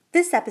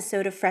This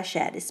episode of Fresh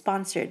Ed is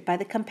sponsored by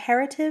the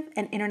Comparative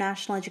and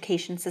International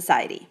Education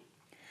Society.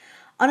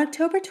 On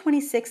October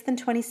 26th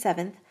and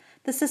 27th,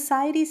 the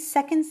Society's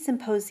second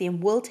symposium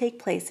will take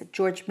place at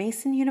George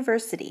Mason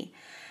University,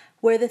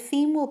 where the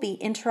theme will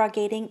be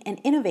Interrogating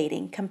and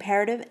Innovating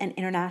Comparative and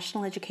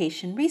International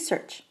Education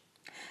Research.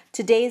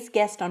 Today's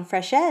guest on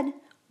Fresh Ed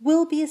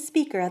will be a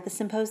speaker at the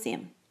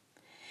symposium.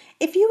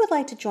 If you would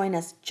like to join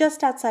us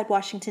just outside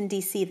Washington,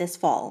 D.C. this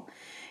fall,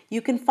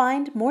 you can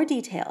find more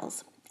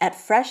details at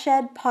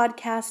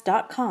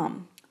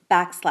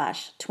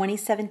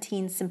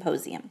freshedpodcast.com/2017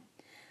 symposium.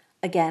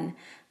 Again,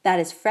 that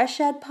is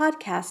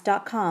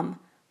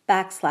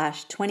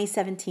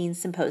freshedpodcast.com/2017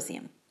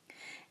 symposium.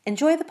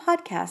 Enjoy the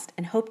podcast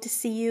and hope to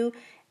see you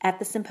at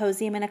the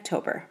symposium in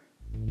October.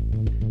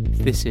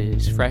 This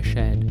is Fresh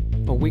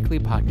Ed, a weekly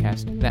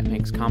podcast that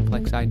makes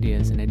complex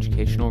ideas in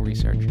educational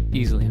research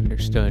easily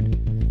understood.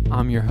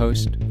 I'm your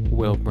host,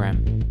 Will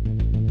Brem.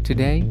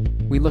 Today,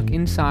 we look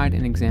inside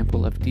an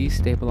example of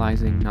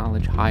destabilizing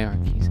knowledge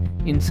hierarchies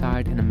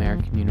inside an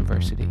American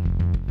university.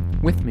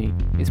 With me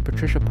is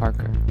Patricia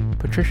Parker.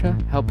 Patricia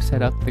helped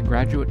set up the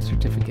Graduate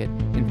Certificate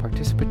in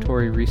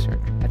Participatory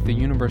Research at the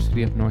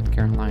University of North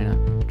Carolina,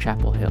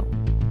 Chapel Hill.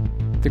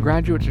 The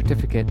Graduate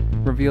Certificate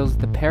reveals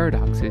the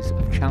paradoxes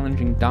of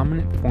challenging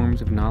dominant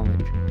forms of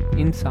knowledge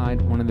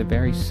inside one of the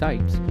very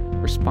sites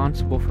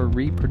responsible for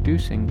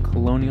reproducing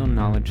colonial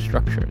knowledge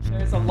structures.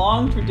 There's a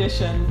long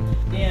tradition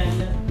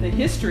in the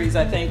histories,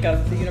 I think,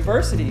 of the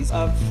universities,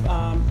 of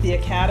the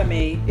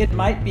academy. It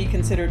might be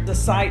considered the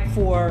site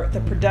for the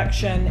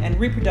production and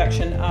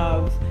reproduction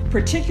of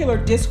particular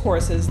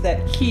discourses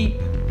that keep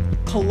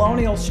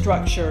colonial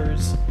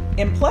structures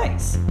in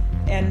place.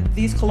 And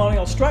these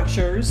colonial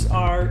structures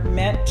are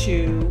meant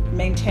to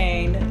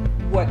maintain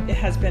what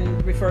has been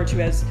referred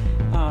to as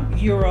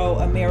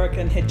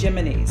Euro-American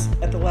hegemonies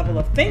at the level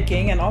of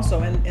thinking and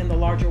also in the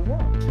larger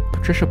world.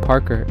 Patricia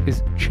Parker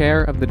is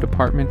chair of the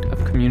Department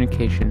of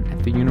Communication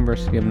at the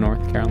University of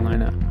North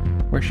Carolina,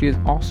 where she is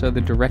also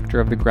the director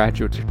of the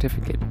Graduate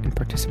Certificate in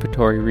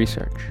Participatory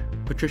Research.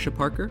 Patricia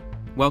Parker,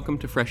 welcome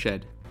to Fresh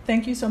Ed.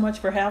 Thank you so much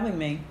for having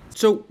me.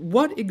 So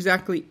what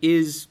exactly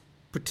is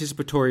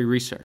participatory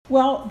research?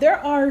 Well,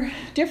 there are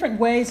different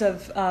ways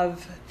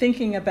of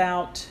thinking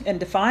about and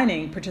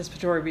defining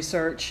participatory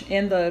research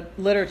in the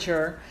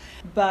literature,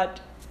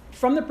 but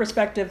from the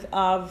perspective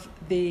of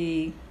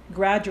the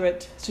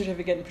Graduate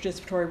Certificate in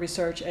Participatory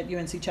Research at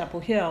UNC Chapel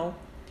Hill,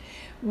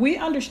 we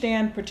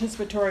understand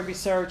participatory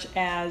research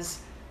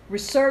as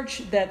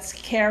research that's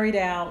carried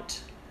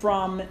out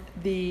from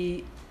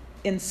the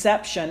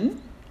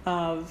inception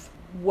of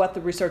what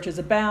the research is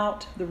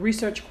about, the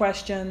research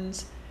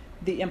questions,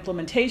 the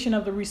implementation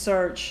of the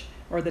research,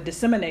 or the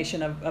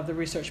dissemination of the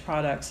research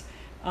products.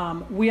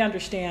 We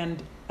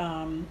understand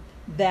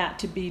that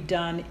to be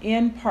done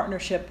in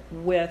partnership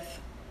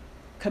with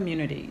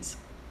communities.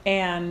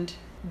 And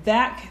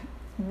that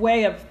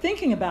way of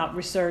thinking about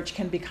research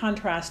can be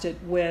contrasted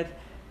with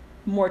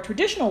more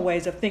traditional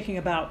ways of thinking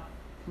about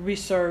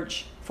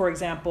research, for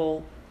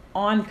example,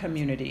 on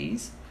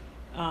communities,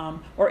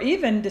 or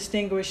even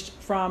distinguished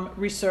from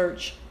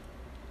research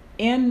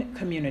in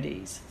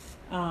communities.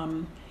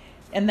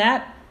 And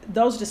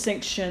those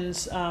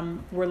distinctions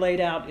were laid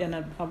out in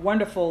a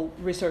wonderful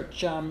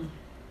research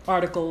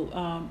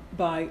article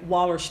by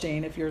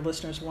Wallerstein, if your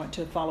listeners want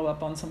to follow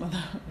up on some of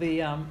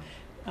the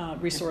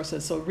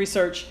resources. So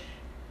research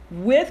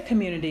with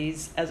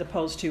communities as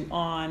opposed to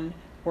on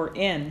or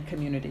in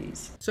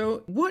communities.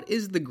 So what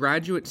is the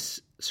Graduate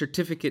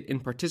Certificate in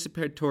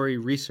Participatory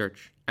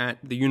Research at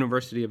the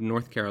University of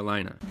North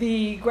Carolina?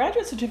 The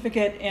Graduate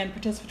Certificate in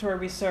Participatory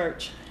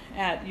Research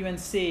at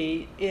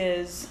UNC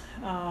is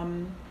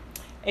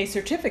a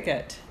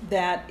certificate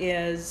that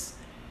is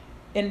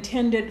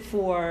intended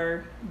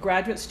for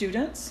graduate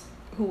students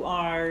who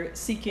are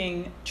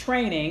seeking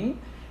training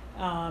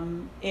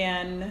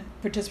in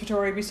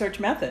participatory research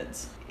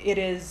methods. It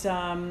is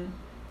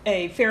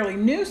a fairly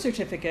new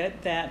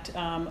certificate that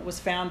was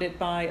founded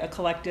by a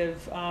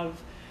collective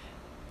of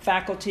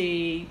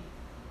faculty,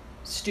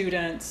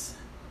 students,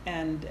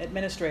 and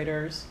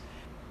administrators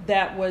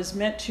that was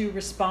meant to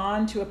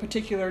respond to a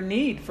particular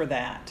need for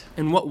that.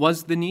 And what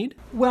was the need?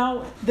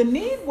 Well, the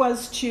need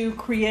was to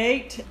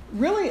create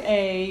really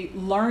a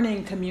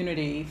learning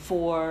community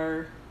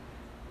for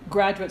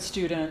graduate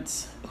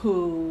students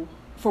who,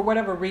 for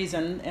whatever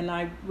reason, and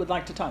I would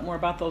like to talk more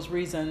about those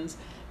reasons,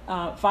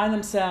 find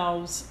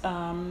themselves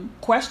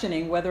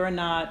questioning whether or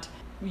not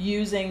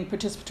using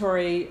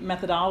participatory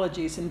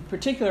methodologies, in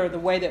particular the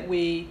way that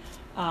we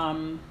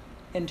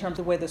in terms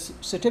of the way the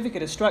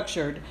certificate is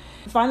structured,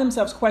 find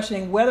themselves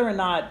questioning whether or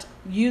not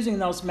using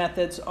those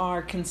methods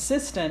are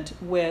consistent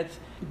with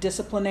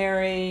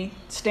disciplinary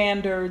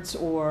standards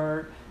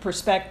or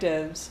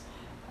perspectives.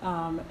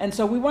 And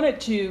so we wanted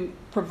to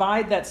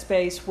provide that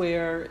space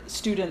where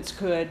students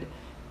could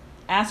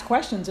ask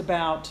questions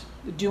about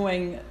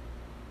doing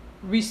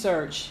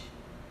research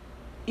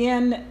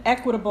in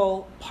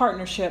equitable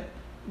partnership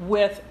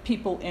with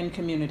people in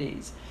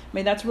communities. I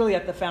mean, that's really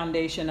at the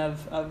foundation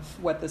of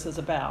what this is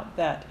about,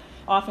 that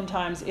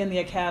oftentimes in the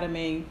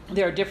academy,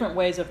 there are different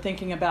ways of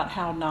thinking about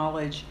how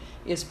knowledge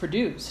is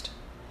produced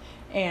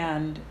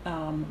and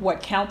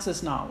what counts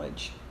as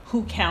knowledge,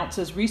 who counts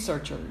as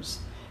researchers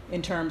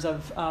in terms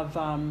of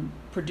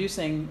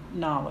producing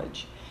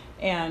knowledge.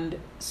 And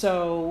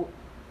so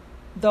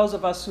those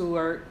of us who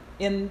are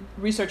in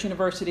research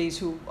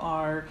universities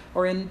or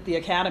in the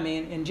academy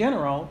in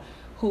general,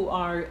 who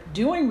are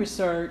doing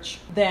research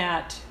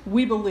that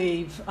we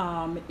believe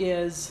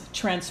is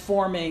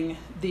transforming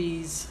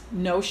these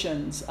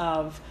notions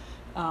of,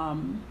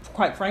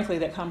 quite frankly,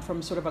 that come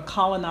from sort of a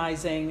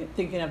colonizing,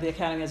 thinking of the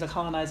academy as a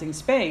colonizing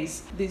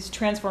space,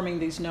 transforming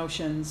these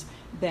notions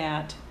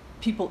that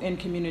people in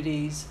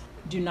communities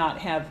do not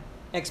have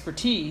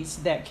expertise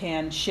that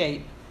can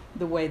shape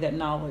the way that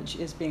knowledge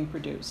is being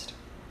produced.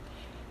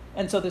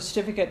 And so the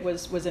certificate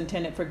was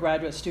intended for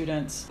graduate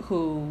students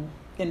who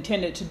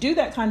intended to do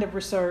that kind of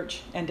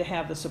research and to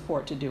have the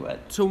support to do it.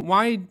 So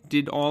why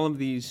did all of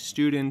these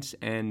students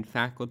and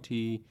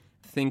faculty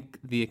think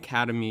the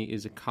academy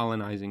is a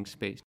colonizing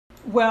space?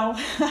 Well,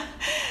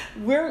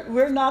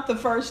 we're not the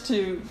first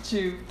to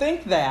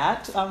think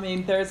that. I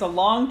mean, there's a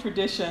long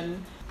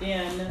tradition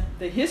in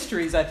the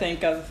histories, I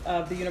think,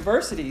 of the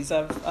universities,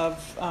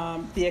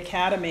 of the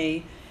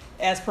academy,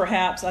 as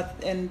perhaps,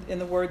 in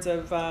the words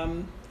of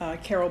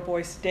Carol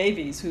Boyce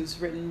Davies, who's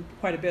written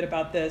quite a bit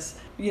about this,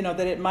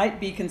 that it might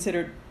be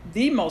considered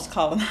the most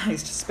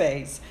colonized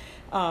space.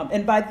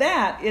 And by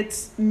that,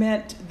 it's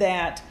meant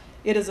that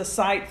it is a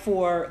site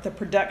for the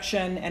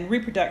production and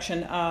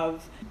reproduction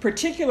of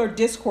particular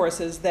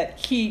discourses that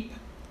keep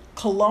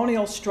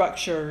colonial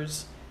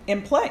structures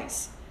in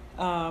place.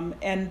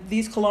 And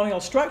these colonial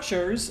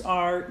structures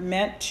are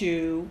meant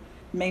to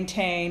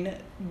maintain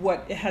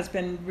what has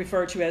been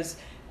referred to as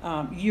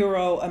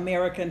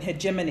Euro-American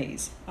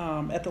hegemonies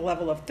at the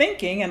level of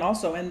thinking and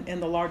also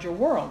in the larger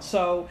world.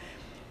 So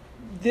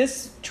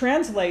this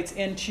translates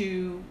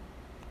into,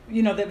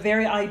 the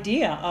very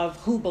idea of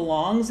who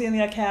belongs in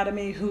the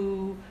academy,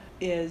 who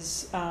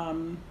has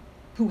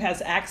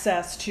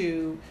access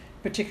to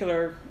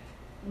particular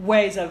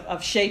ways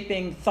of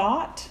shaping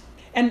thought.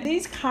 And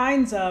these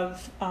kinds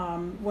of,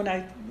 when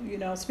I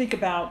speak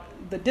about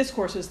the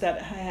discourses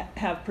that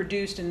have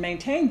produced and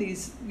maintained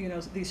these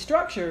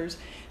structures,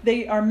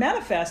 they are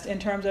manifest in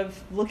terms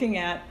of looking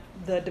at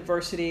the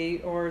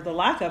diversity or the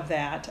lack of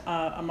that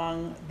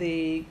among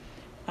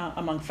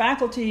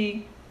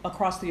faculty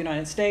across the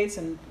United States.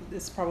 And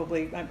this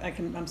probably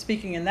I'm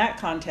speaking in that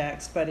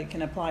context, but it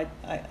can apply,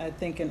 I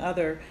think, in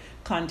other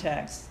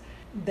contexts.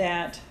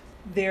 That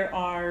there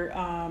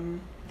are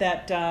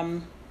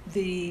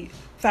the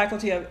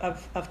faculty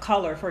of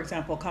color, for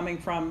example, coming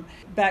from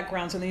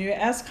backgrounds in the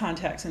U.S.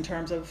 context in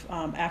terms of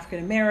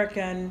African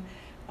American,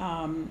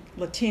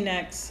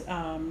 Latinx,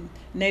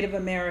 Native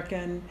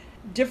American,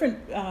 different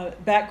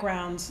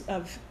backgrounds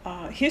of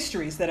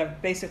histories that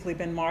have basically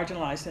been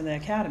marginalized in the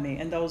academy,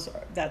 and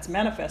that's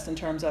manifest in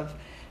terms of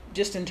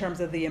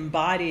the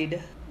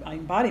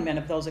embodiment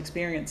of those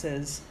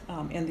experiences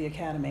in the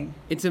academy.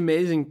 It's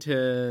amazing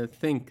to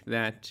think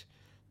that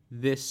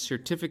this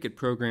certificate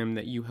program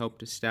that you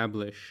helped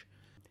establish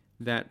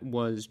that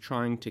was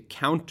trying to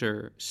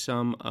counter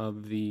some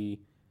of the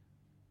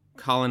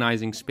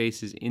colonizing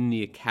spaces in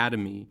the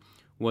academy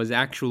was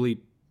actually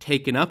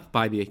taken up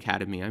by the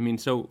academy. I mean,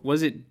 so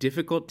was it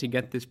difficult to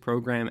get this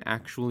program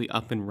actually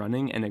up and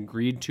running and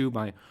agreed to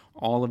by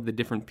all of the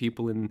different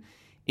people in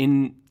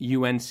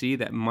UNC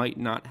that might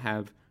not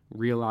have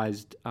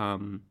realized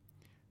the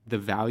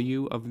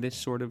value of this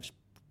sort of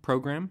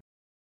program?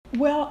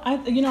 Well, I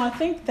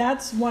think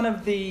that's one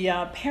of the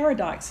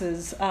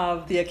paradoxes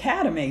of the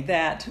academy,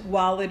 that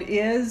while it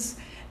is,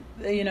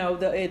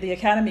 the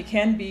academy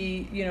can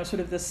be, sort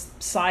of this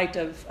site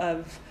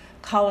of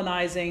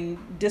colonizing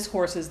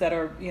discourses that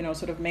are,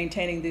 sort of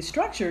maintaining these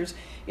structures,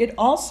 it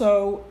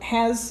also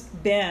has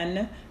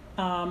been,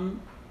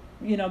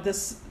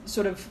 this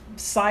sort of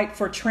site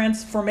for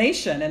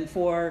transformation and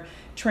for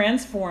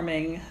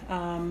transforming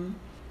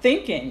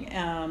thinking.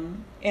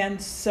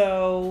 And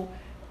so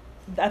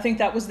I think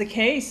that was the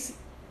case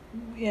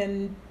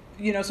in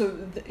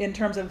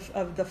terms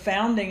of the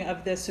founding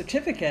of this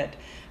certificate.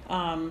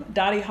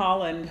 Dorothy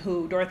Holland,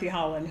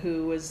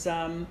 who was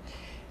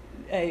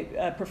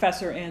a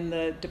professor in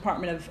the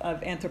Department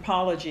of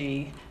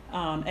Anthropology,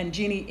 and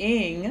Jeannie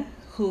Ng,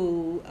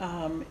 who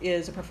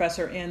is a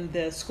professor in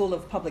the School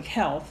of Public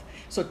Health.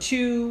 So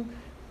two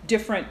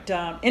different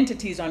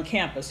entities on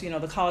campus,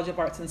 the College of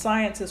Arts and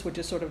Sciences, which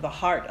is sort of the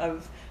heart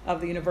of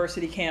the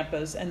university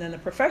campus, and then the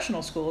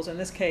professional schools, in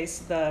this case,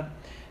 the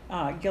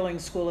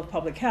Gillings School of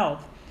Public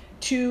Health.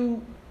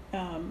 Two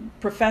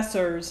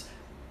professors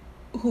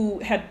who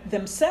had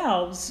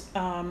themselves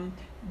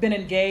been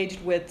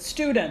engaged with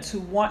students who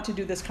want to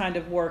do this kind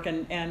of work,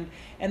 and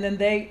then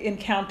they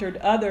encountered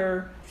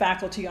other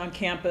faculty on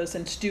campus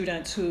and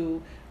students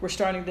who were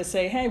starting to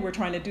say, hey, we're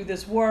trying to do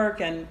this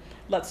work, and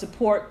let's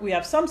support. We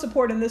have some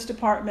support in this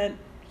department,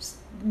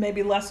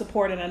 maybe less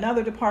support in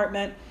another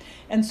department.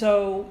 And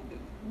so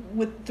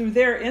through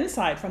their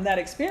insight from that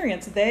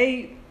experience,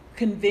 they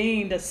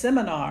convened a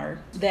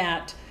seminar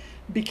that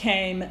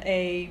became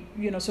a,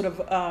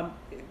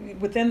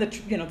 within the,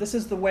 this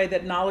is the way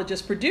that knowledge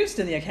is produced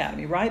in the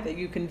academy, right? That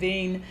you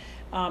convene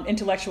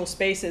intellectual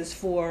spaces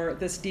for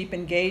this deep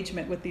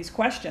engagement with these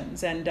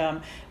questions.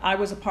 And I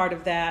was a part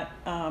of that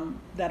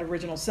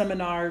original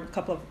seminar. A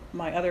couple of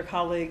my other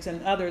colleagues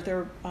and others,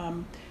 there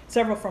were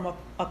several from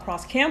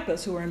across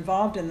campus who were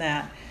involved in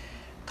that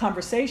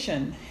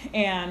conversation.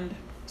 And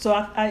so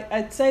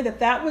I'd say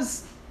that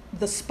was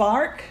the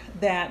spark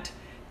that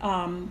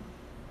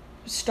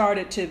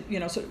started to,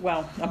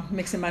 I'm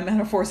mixing my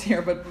metaphors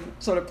here, but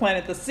sort of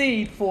planted the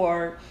seed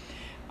for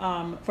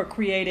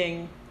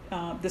creating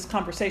this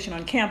conversation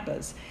on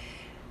campus.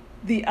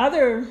 The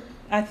other,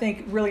 I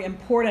think, really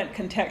important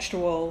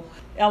contextual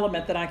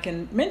element that I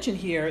can mention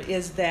here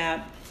is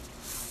that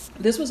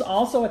this was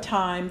also a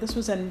time, this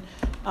was in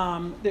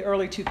the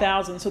early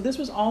 2000s, so this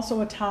was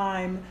also a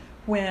time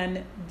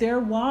when there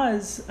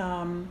was,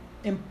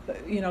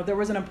 there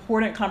was an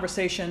important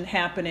conversation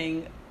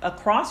happening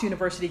across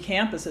university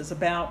campuses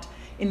about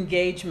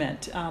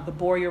engagement. The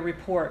Boyer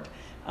Report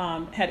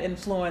had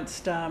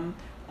influenced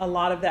a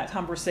lot of that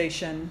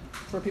conversation.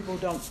 For people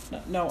who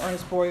don't know,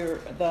 Ernest Boyer,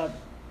 the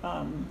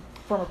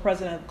former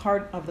president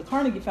of the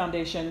Carnegie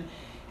Foundation,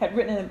 had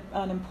written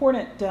an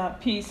important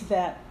piece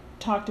that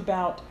talked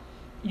about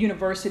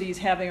universities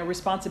having a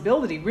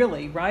responsibility,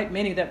 really, right?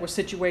 Many that were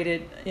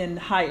situated in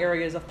high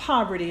areas of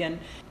poverty and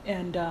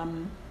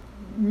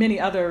many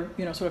other,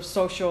 sort of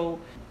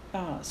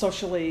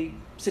socially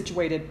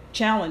situated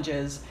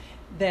challenges,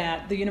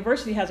 that the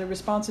university has a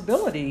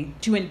responsibility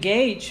to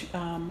engage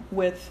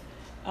with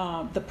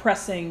the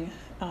pressing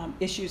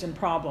issues and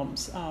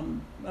problems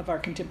of our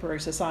contemporary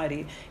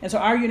society. And so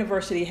our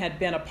university had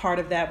been a part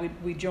of that.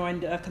 We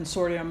joined a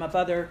consortium of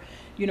other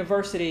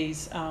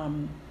universities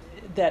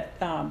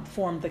that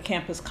formed the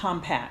Campus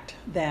Compact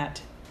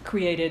that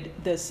created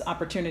this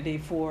opportunity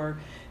for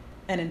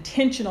an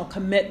intentional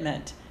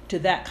commitment to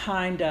that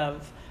kind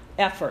of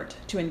effort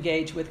to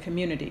engage with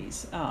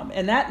communities.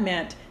 And that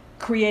meant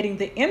creating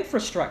the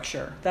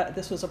infrastructure, that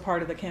this was a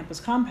part of the Campus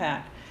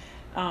Compact,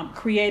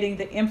 creating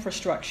the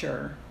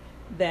infrastructure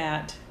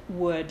that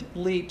would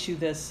lead to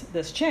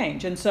this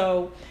change. And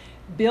so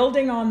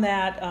building on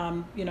that,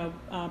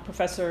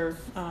 Professor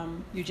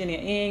Eugenia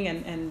Ng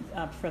and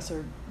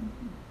Professor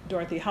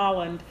Dorothy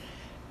Holland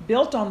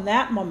built on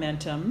that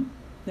momentum.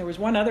 There was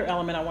one other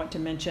element I want to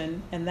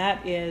mention, and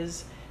that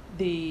is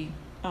the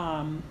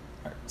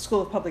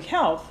School of Public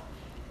Health,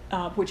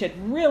 which had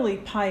really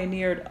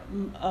pioneered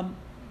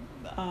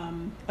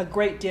a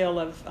great deal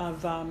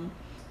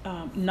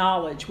of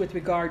knowledge with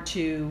regard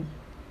to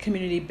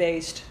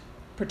community-based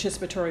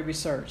participatory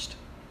research.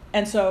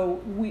 And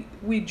so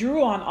we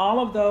drew on all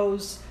of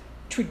those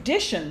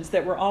traditions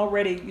that were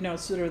already,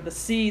 sort of the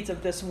seeds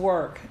of this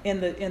work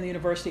in the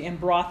university, and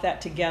brought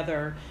that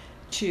together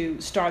to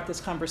start this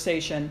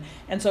conversation.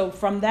 And so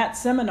from that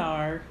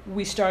seminar,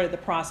 we started the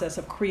process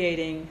of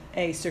creating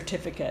a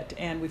certificate,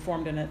 and we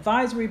formed an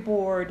advisory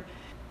board.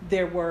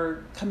 There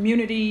were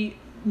community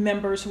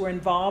members who were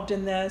involved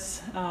in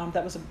this.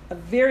 That was a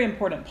very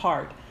important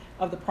part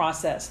of the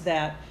process,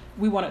 that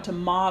we wanted to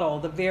model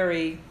the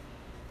very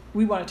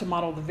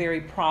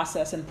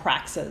process and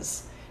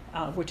praxis,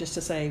 which is to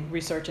say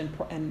research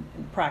and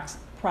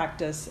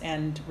practice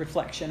and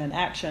reflection and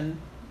action.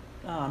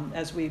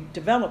 As we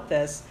developed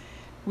this,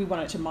 we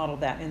wanted to model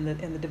that in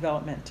the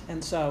development.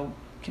 And so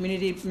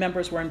community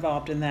members were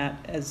involved in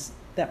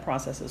that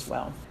process as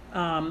well.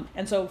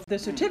 And so the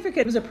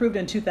certificate was approved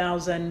in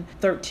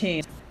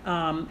 2013.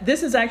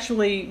 This is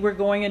actually, we're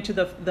going into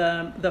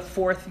the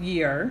fourth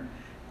year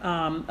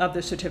of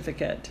the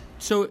certificate.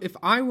 So if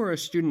I were a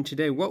student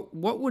today, what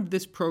would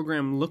this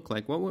program look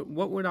like?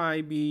 What would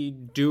I be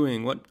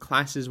doing? What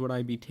classes would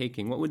I be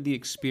taking? What would the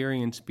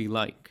experience be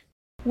like?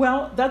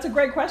 Well, that's a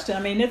great question. I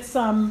mean,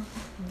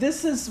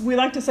 we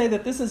like to say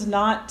that this is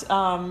not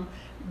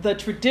the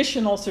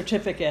traditional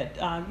certificate.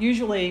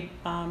 Usually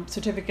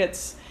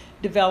certificates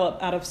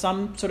develop out of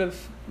some sort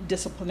of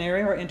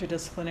disciplinary or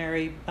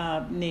interdisciplinary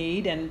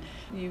need, and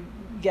you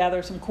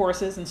gather some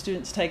courses and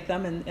students take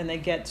them, and they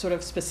get sort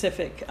of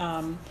specific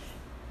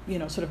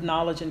sort of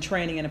knowledge and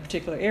training in a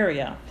particular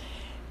area.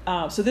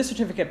 So this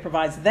certificate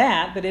provides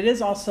that, but it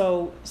is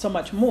also so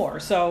much more.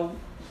 So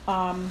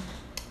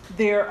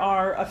there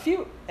are a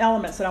few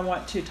elements that I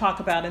want to talk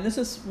about, and this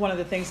is one of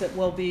the things that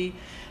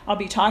I'll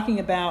be talking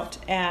about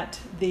at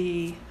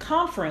the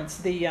conference,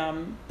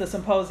 the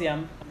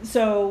symposium.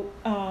 So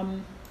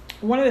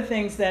one of the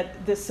things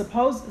that this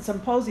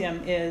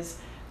symposium is,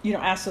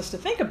 asks us to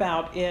think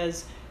about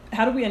is,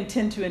 how do we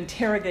intend to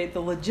interrogate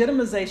the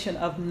legitimization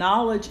of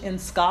knowledge in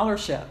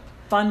scholarship,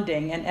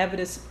 funding, and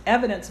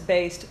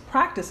evidence-based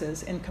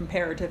practices in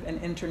comparative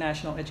and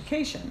international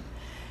education?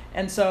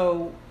 And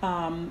so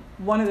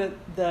one of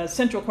the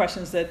central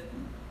questions that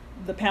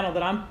the panel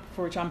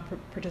for which I'm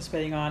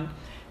participating on,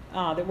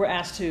 that we're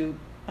asked to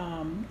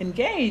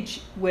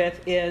engage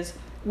with, is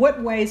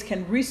what ways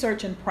can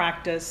research and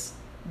practice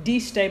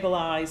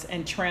destabilize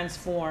and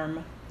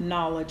transform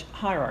knowledge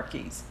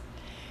hierarchies?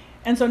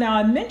 And so now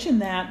I mention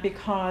that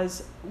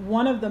because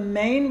one of the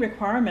main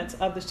requirements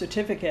of the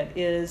certificate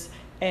is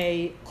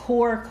a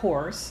core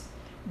course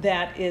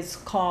that is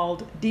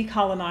called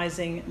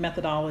Decolonizing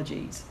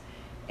Methodologies.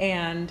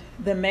 And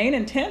the main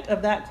intent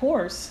of that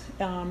course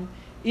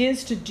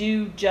is to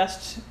do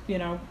just,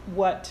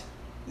 what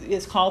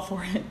is called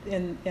for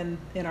in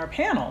our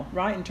panel,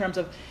 right? In terms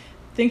of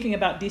thinking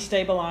about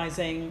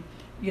destabilizing,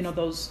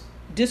 those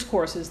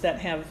discourses that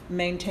have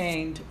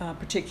maintained a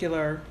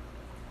particular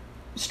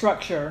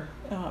structure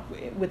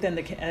within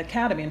the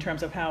academy in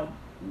terms of how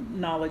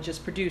knowledge is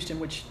produced and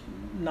which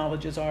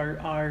knowledges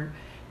are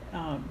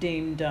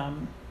deemed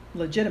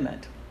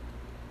legitimate.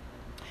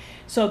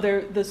 So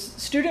the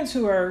students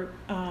who are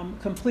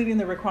completing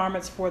the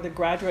requirements for the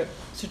graduate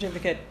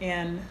certificate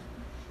in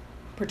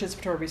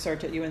participatory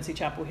research at UNC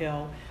Chapel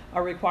Hill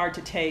are required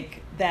to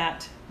take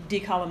that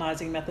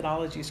Decolonizing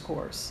Methodologies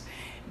course.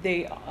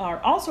 They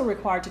are also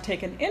required to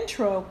take an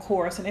intro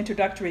course, an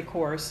introductory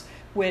course,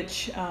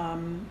 which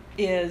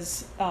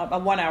is a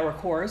 1-hour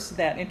course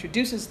that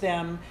introduces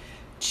them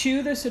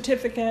to the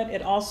certificate.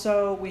 It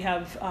also, we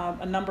have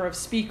a number of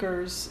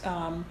speakers,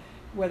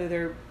 whether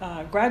they're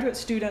graduate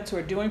students who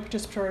are doing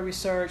participatory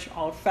research,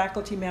 all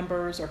faculty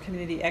members or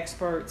community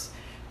experts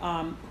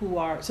who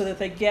are, so that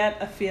they get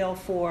a feel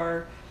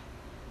for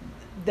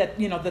that,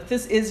 that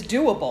this is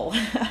doable,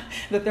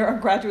 that there are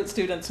graduate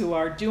students who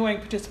are doing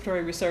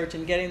participatory research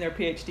and getting their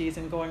PhDs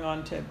and going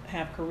on to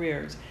have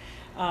careers.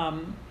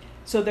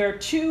 So there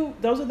are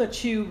those are the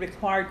 2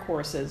 required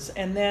courses.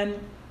 And then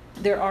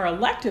there are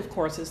elective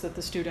courses that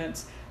the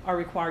students are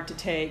required to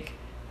take.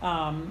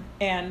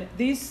 And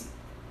these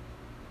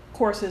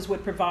courses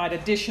would provide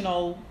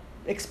additional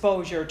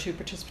exposure to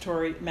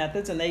participatory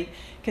methods, and they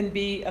can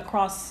be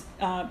across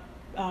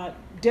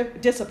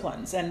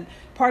disciplines. And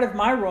part of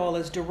my role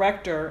as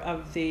director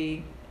of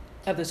the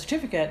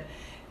certificate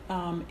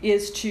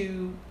is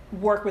to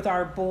work with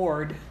our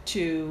board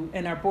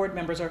and our board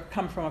members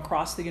come from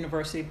across the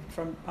university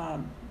from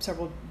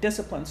several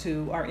disciplines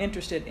who are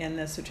interested in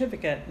this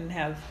certificate and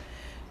have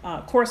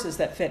courses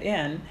that fit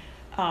in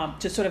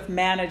to sort of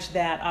manage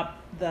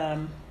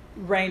the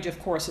range of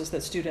courses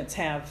that students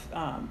have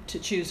to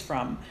choose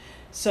from.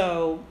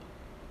 So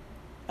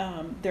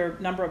there are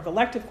a number of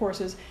elective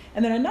courses.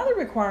 And then another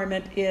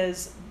requirement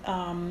is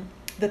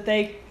that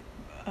they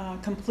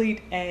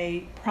complete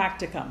a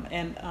practicum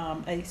and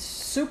a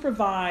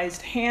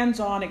supervised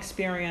hands-on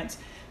experience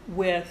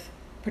with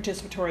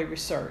participatory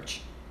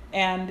research.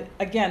 And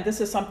again, this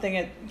is something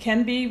that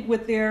can be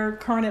with their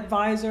current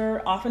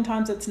advisor.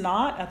 Oftentimes it's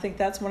not. I think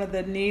that's one of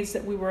the needs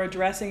that we were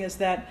addressing, is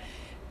that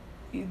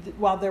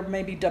while there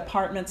may be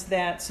departments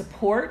that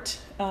support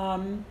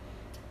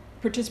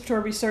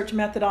participatory research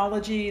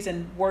methodologies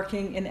and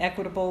working in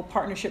equitable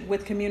partnership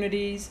with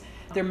communities,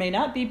 there may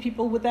not be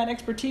people with that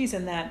expertise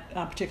in that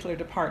particular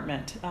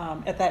department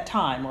at that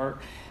time.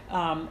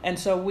 And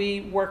so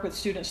we work with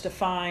students to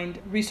find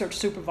research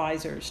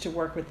supervisors to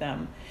work with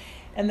them.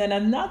 And then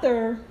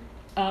another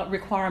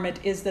requirement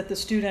is that the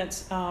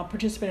students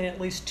participate in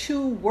at least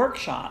 2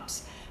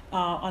 workshops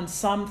on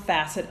some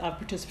facet of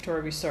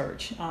participatory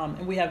research.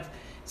 And we have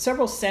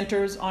several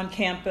centers on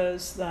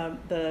campus,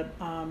 the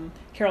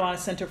Carolina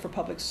Center for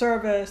Public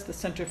Service, the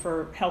Center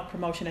for Health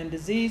Promotion and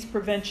Disease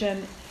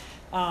Prevention,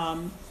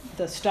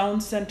 the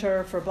Stone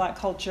Center for Black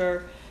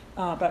Culture,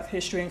 Black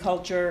History and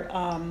Culture.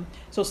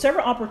 So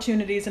several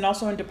opportunities, and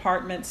also in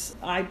departments.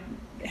 I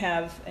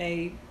have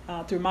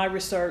through my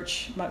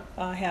research,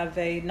 I have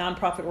a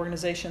nonprofit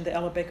organization, the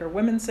Ella Baker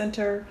Women's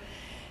Center,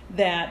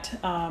 that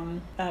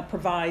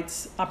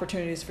provides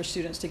opportunities for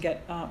students to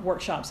get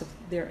workshops if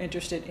they're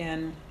interested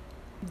in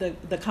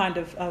the kind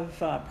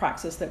of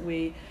praxis that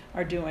we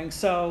are doing.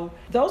 So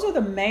those are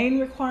the main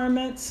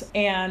requirements.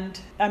 And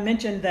I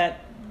mentioned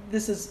that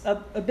this is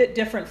a bit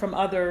different from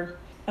other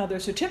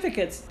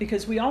certificates,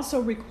 because we also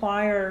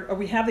require, or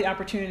we have the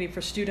opportunity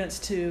for students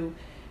to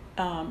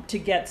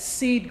get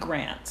seed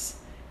grants.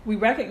 We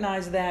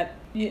recognize that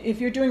if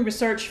you're doing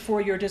research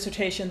for your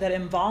dissertation that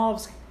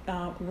involves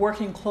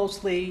working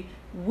closely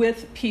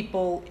with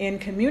people in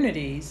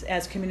communities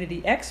as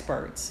community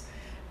experts,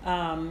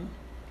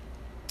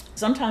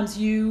 sometimes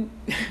you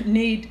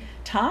need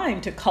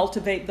time to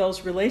cultivate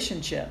those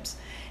relationships.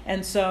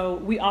 And so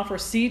we offer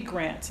seed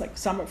grants, like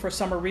for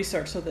summer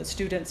research, so that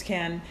students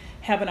can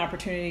have an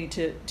opportunity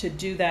to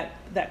do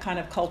that kind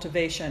of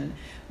cultivation.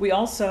 We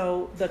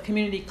also, the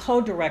community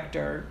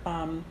co-director,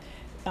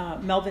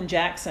 Melvin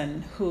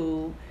Jackson,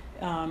 who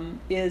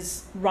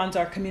runs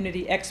our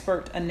Community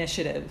Expert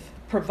Initiative,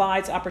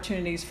 provides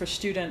opportunities for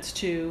students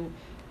to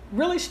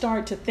really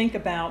start to think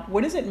about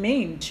what does it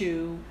mean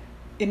to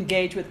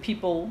engage with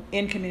people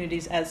in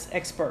communities as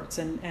experts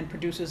and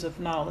producers of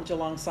knowledge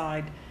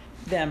alongside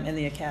them in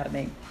the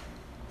academy.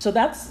 So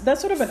that's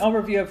sort of an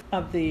overview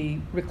of the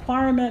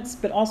requirements,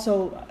 but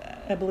also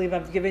I believe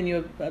I've given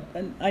you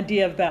an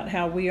idea about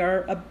how we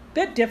are a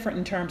bit different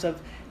in terms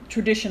of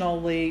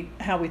traditionally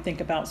how we think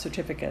about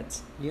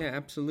certificates. Yeah,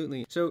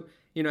 absolutely. So,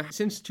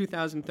 since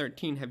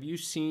 2013, have you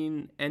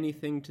seen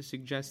anything to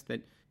suggest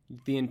that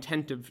the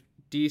intent of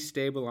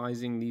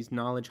destabilizing these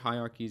knowledge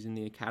hierarchies in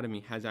the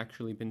academy has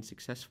actually been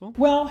successful?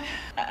 Well,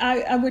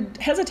 I would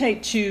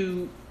hesitate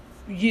to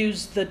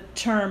use the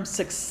term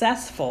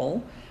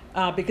successful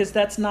because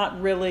that's not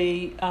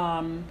really,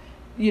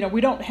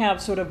 we don't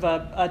have sort of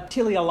a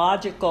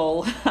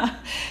teleological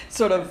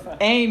sort of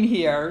aim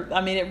here.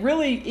 I mean, it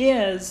really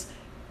is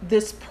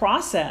this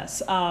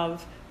process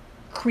of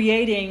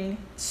creating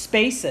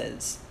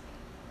spaces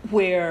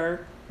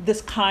where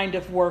this kind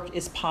of work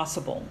is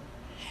possible.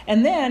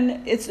 And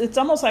then it's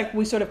almost like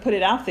we sort of put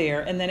it out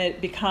there, and then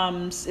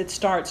it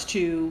starts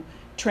to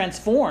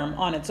transform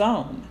on its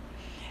own.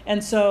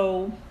 And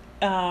so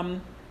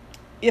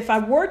if I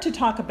were to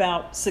talk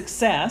about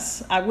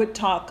success, I would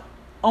talk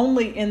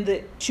only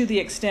to the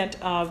extent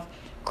of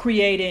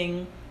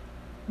creating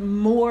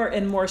more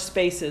and more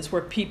spaces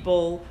where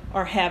people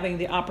are having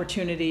the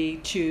opportunity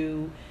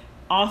to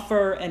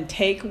offer and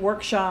take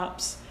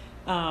workshops.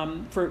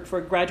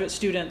 For graduate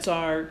students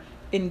are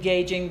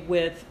engaging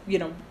with,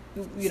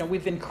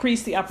 we've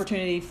increased the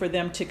opportunity for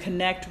them to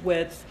connect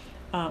with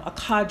a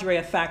cadre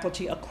of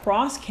faculty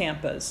across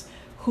campus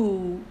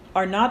who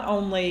are not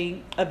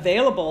only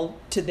available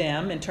to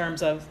them in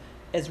terms of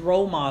as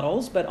role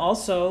models, but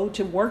also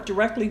to work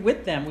directly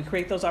with them. We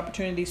create those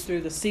opportunities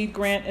through the seed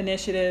grant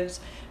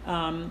initiatives,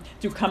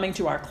 through coming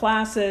to our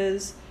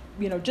classes,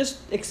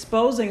 just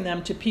exposing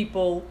them to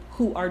people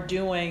who are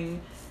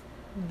doing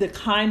the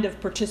kind of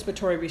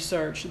participatory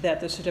research that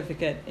the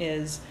certificate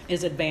is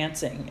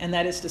advancing. And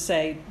that is to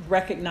say,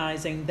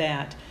 recognizing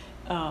that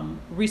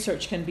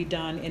research can be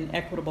done in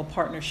equitable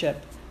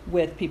partnership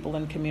with people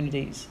and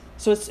communities.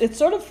 So it's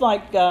sort of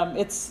like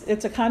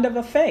it's a kind of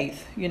a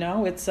faith,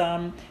 it's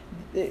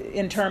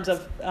in terms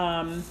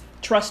of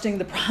trusting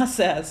the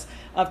process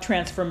of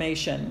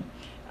transformation,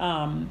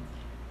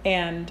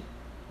 and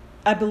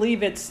I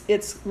believe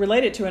it's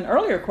related to an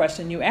earlier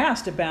question you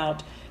asked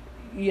about,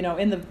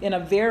 in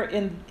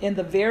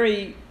the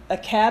very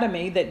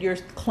academy that you're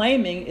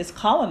claiming is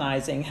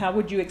colonizing, how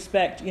would you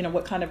expect,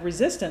 what kind of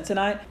resistance? And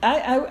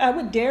I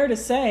would dare to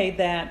say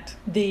that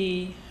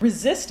the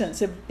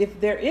resistance,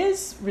 if there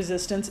is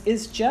resistance,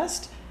 is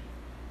just,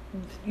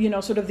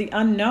 sort of the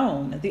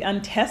unknown, the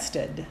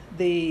untested,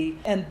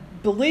 and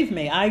believe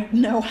me, I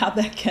know how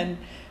that can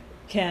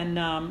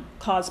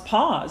cause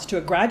pause to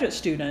a graduate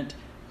student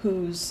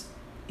who's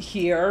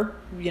here,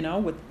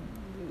 with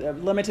a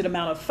limited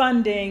amount of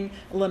funding,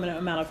 a limited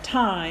amount of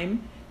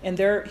time, and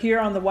they're here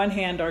on the one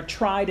hand are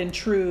tried and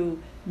true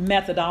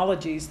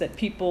methodologies that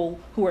people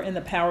who are in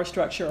the power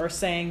structure are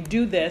saying,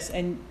 do this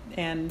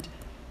and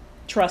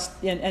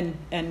trust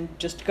and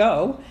just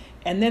go.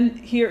 And then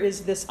here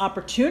is this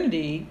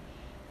opportunity.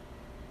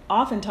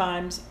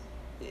 Oftentimes,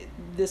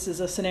 this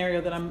is a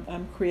scenario that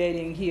I'm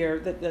creating here,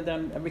 that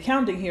I'm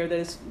recounting here, that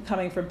is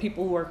coming from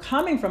people who are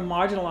coming from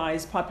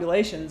marginalized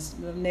populations,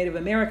 Native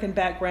American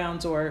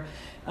backgrounds or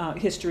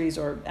histories,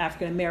 or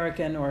African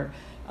American or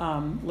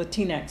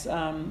Latinx.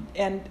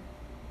 And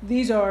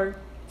these are,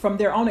 from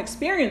their own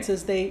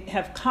experiences, they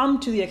have come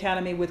to the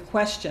academy with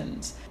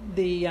questions.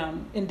 The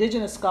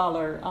indigenous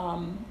scholar,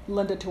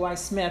 Linda Tuai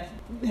Smith,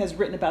 has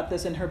written about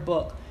this in her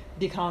book,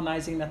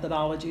 Decolonizing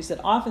Methodologies, that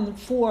often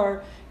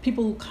for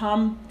people who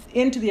come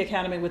into the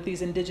academy with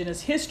these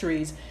indigenous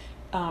histories,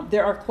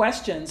 there are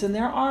questions, and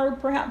there are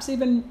perhaps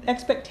even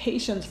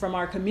expectations from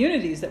our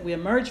communities that we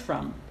emerge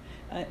from.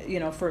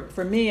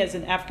 For me as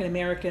an African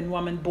American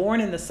woman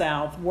born in the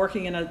South,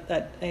 working in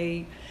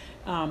a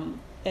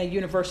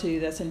university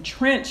that's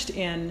entrenched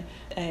in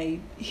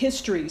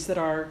histories that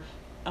are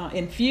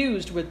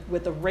infused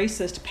with a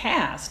racist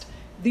past,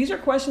 these are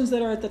questions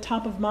that are at the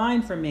top of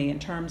mind for me in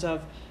terms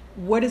of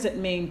what does it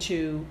mean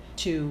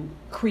to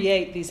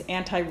create these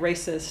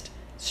anti-racist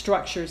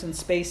structures and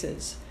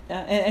spaces,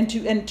 and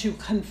to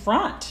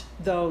confront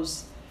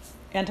those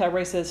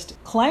anti-racist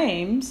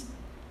claims,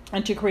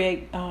 and to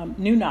create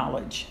new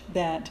knowledge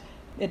that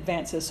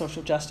advances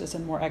social justice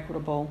and more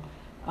equitable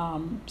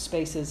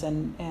spaces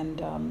and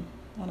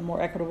a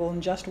more equitable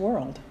and just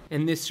world.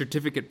 And this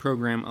certificate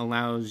program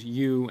allows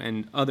you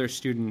and other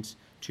students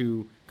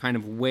to kind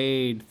of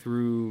wade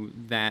through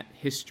that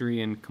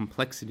history and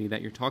complexity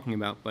that you're talking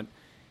about, but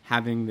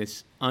having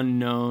this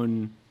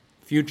unknown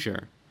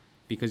future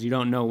because you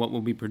don't know what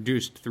will be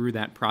produced through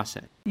that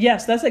process.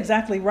 Yes, that's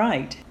exactly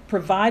right.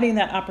 Providing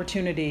that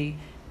opportunity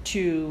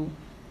to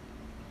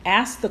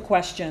ask the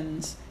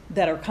questions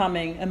that are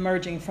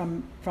emerging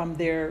from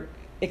their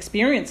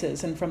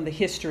experiences and from the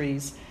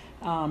histories,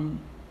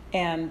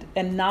 and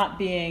not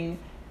being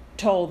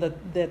told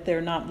that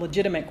they're not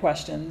legitimate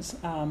questions,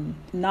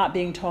 not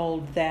being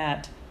told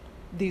that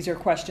these are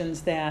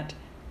questions that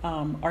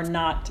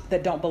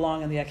that don't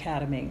belong in the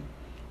academy.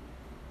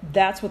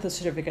 That's what the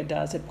certificate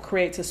does. It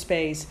creates a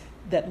space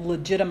that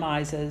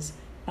legitimizes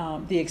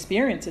the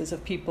experiences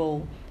of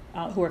people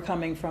who are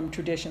coming from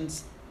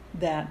traditions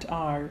that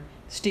are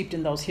steeped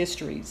in those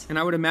histories. And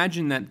I would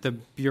imagine that the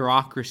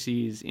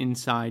bureaucracies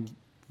inside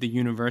the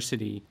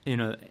university,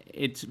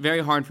 it's very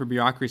hard for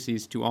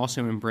bureaucracies to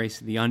also embrace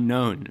the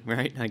unknown,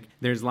 right? Like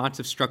there's lots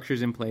of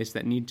structures in place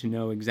that need to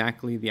know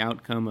exactly the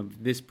outcome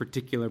of this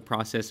particular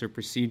process or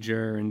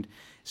procedure. And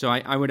so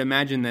I would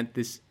imagine that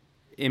this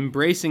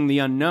embracing the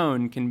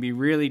unknown can be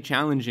really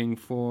challenging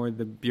for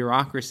the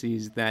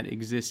bureaucracies that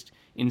exist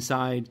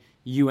inside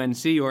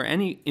UNC or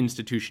any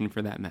institution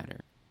for that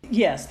matter.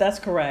 Yes, that's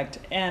correct.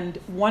 And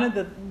one of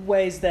the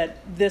ways that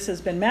this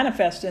has been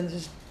manifest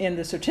in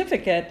the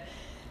certificate,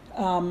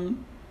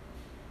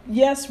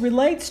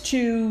 relates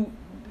to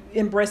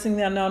embracing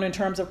the unknown in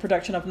terms of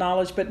production of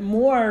knowledge, but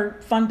more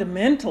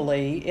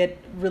fundamentally, it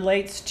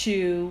relates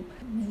to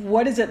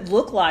what does it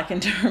look like in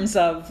terms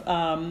of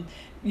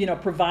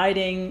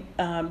providing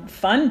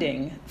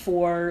funding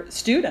for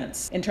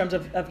students, in terms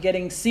of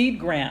getting seed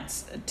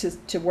grants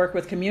to work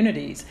with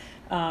communities.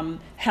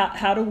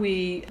 How do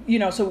we,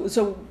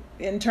 so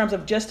in terms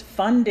of just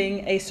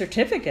funding a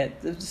certificate,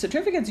 the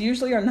certificates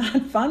usually are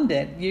not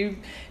funded.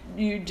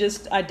 You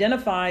just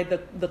identify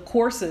the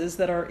courses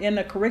that are in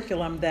a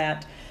curriculum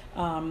that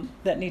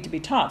need to be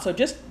taught. So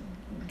just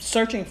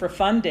searching for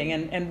funding,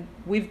 and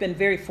we've been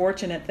very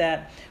fortunate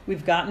that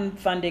we've gotten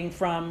funding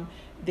from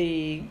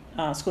the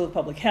School of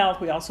Public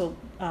Health. We also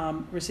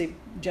received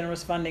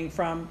generous funding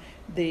from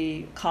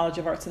the College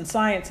of Arts and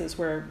Sciences,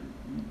 where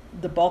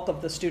the bulk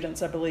of the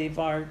students, I believe,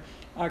 are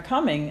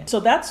coming. So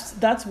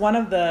that's one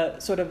of the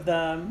sort of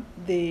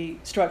the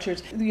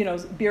structures,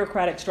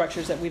 bureaucratic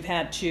structures that we've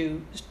had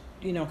to,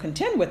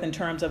 contend with in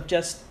terms of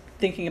just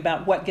thinking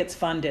about what gets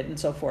funded and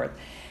so forth.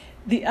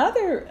 The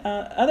other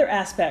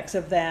aspects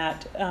of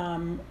that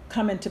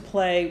come into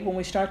play when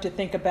we start to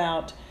think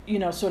about,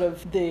 sort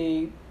of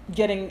the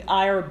getting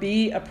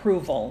IRB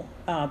approval.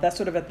 That's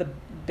sort of at the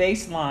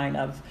baseline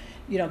of,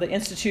 the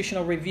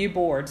institutional review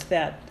boards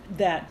that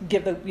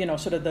give the,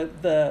 sort of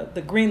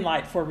the green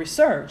light for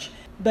research.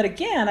 But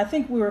again, I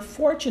think we were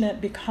fortunate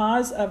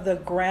because of the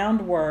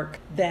groundwork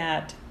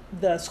that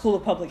the School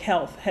of Public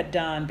Health had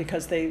done,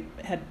 because they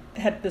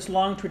had this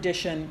long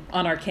tradition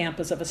on our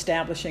campus of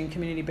establishing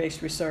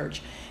community-based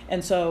research.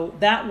 And so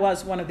that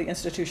was one of the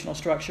institutional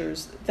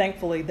structures,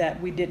 thankfully,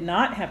 that we did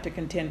not have to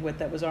contend with,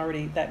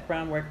 that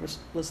groundwork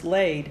was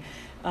laid.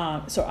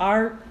 So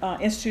our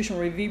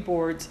institutional review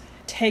boards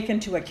take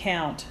into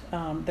account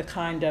the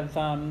kind of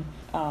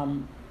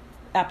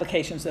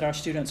applications that our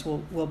students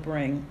will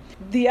bring.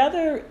 The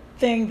other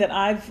thing that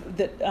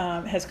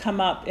has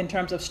come up in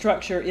terms of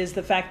structure is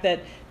the fact that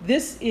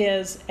this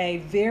is a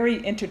very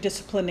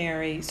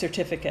interdisciplinary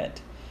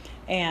certificate,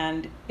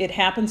 and it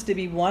happens to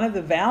be one of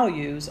the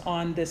values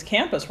on this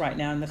campus right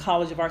now, in the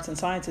College of Arts and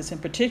Sciences in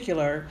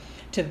particular,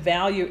 to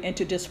value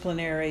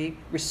interdisciplinary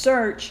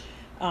research,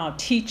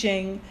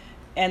 teaching,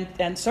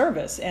 and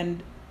service.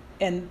 And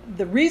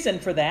the reason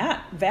for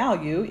that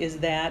value is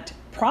that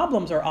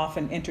problems are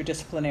often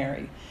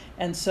interdisciplinary.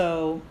 And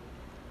so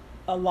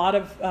a lot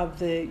of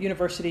the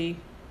university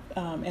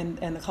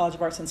and the College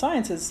of Arts and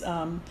Sciences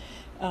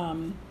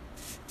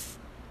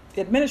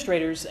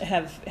administrators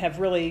have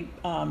really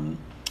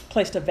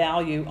placed a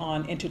value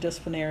on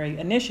interdisciplinary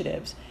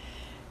initiatives.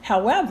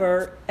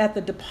 However, at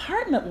the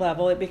department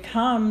level, it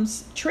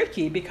becomes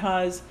tricky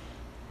because,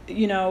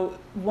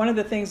 one of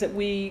the things that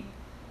we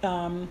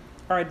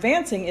are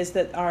advancing is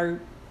that our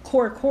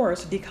core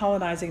course,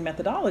 Decolonizing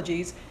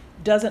Methodologies,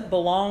 doesn't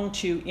belong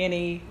to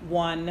any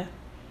one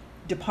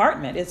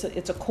department.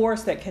 It's a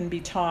course that can be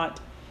taught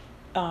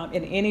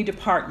in any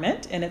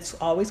department, and it's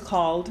always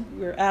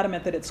we're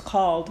adamant that it's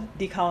called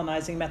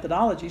Decolonizing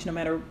Methodologies, no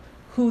matter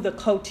who the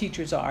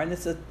co-teachers are. And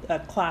this is a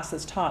class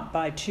that's taught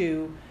by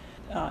two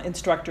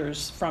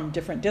instructors from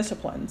different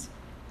disciplines.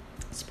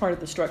 It's part of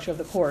the structure of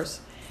the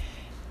course.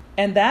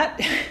 And that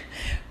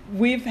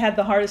we've had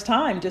the hardest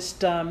time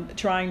just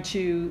trying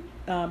to,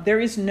 there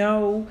is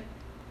no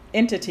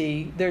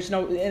entity,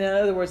 in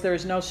other words, there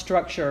is no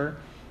structure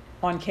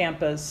on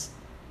campus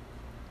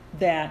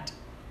that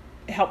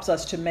helps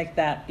us to make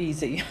that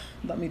easy.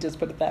 Let me just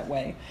put it that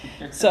way.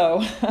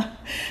 So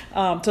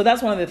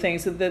that's one of the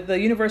things. The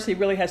university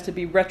really has to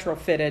be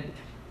retrofitted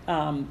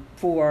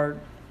for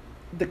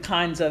the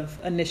kinds of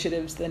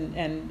initiatives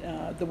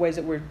and the ways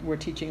that we're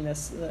teaching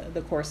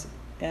the course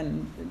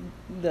and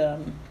the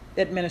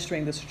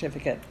administering the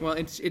certificate. Well,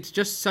 it's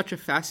just such a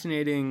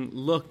fascinating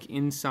look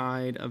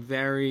inside a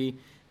very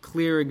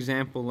clear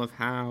example of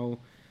how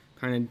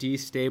kind of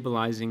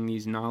destabilizing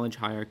these knowledge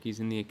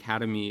hierarchies in the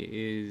academy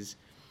is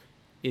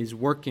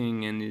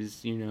working and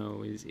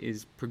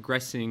is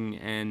progressing,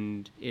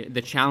 and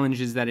the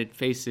challenges that it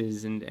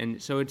faces,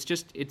 and so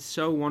it's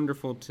so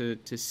wonderful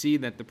to see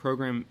that the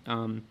program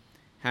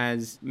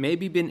has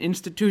maybe been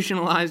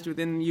institutionalized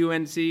within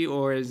UNC,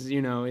 or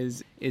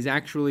is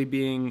actually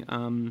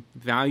being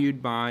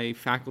valued by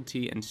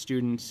faculty and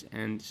students.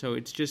 And so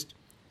it's just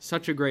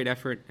such a great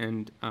effort,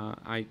 and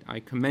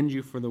I commend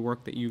you for the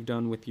work that you've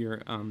done with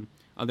your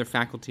other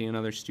faculty and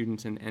other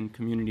students and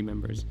community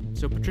members.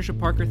 So Patricia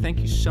Parker, thank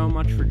you so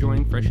much for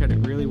joining Fresh Ed.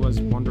 It really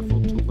was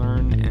wonderful to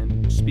learn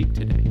and speak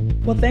today.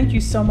 Well, thank you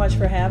so much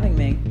for having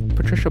me.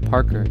 Patricia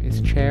Parker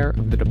is chair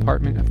of the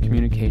Department of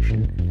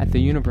Communication at the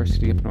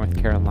University of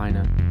North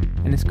Carolina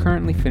and is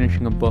currently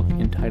finishing a book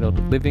entitled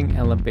Living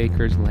Ella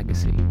Baker's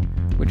Legacy,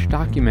 which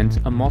documents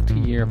a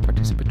multi-year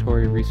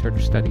participatory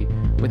research study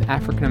with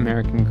African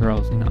American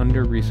girls in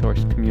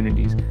under-resourced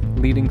communities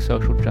leading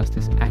social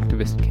justice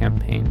activist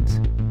campaigns.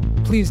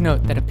 Please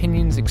note that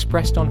opinions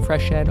expressed on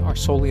Fresh Ed are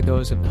solely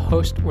those of the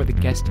host or the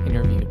guest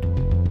interviewed.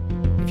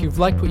 If you've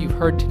liked what you've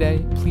heard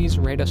today, please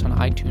rate us on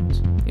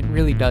iTunes. It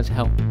really does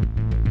help.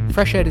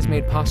 Fresh Ed is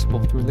made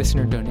possible through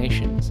listener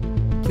donations.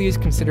 Please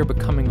consider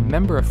becoming a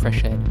member of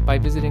Fresh Ed by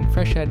visiting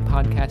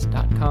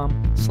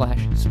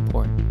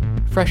freshedpodcast.com/support.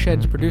 Fresh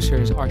Ed's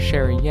producers are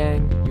Sherry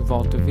Yang,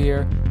 Yuval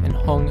Devere, and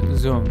Hong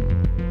Zung.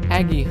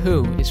 Aggie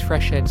Hu is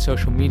Fresh Ed's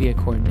social media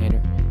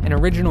coordinator, and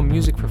original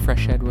music for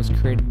Fresh Ed was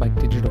created by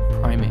Digital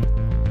Primate.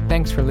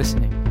 Thanks for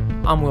listening.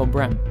 I'm Will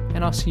Brem,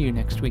 and I'll see you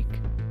next week.